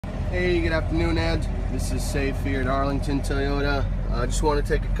Hey, good afternoon, Ed. This is Safe here at Arlington Toyota. I just want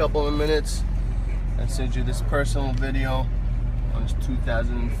to take a couple of minutes and send you this personal video on this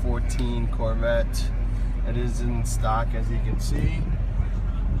 2014 Corvette. It is in stock, as you can see.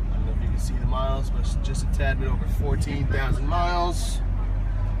 I don't know if you can see the miles, but it's just a tad bit over 14,000 miles.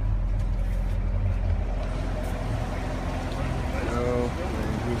 So,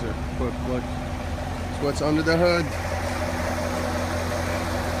 here's a quick look. It's what's under the hood.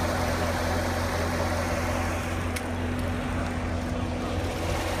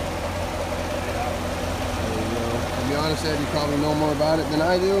 To be honest, Ed, you probably know more about it than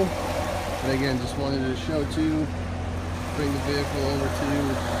I do. But again, just wanted to show to you, bring the vehicle over to you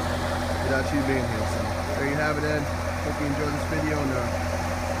without you being here. So there you have it, Ed. Hope you enjoyed this video, and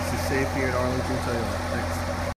this is Safe here at Arlington Toyota. Thanks.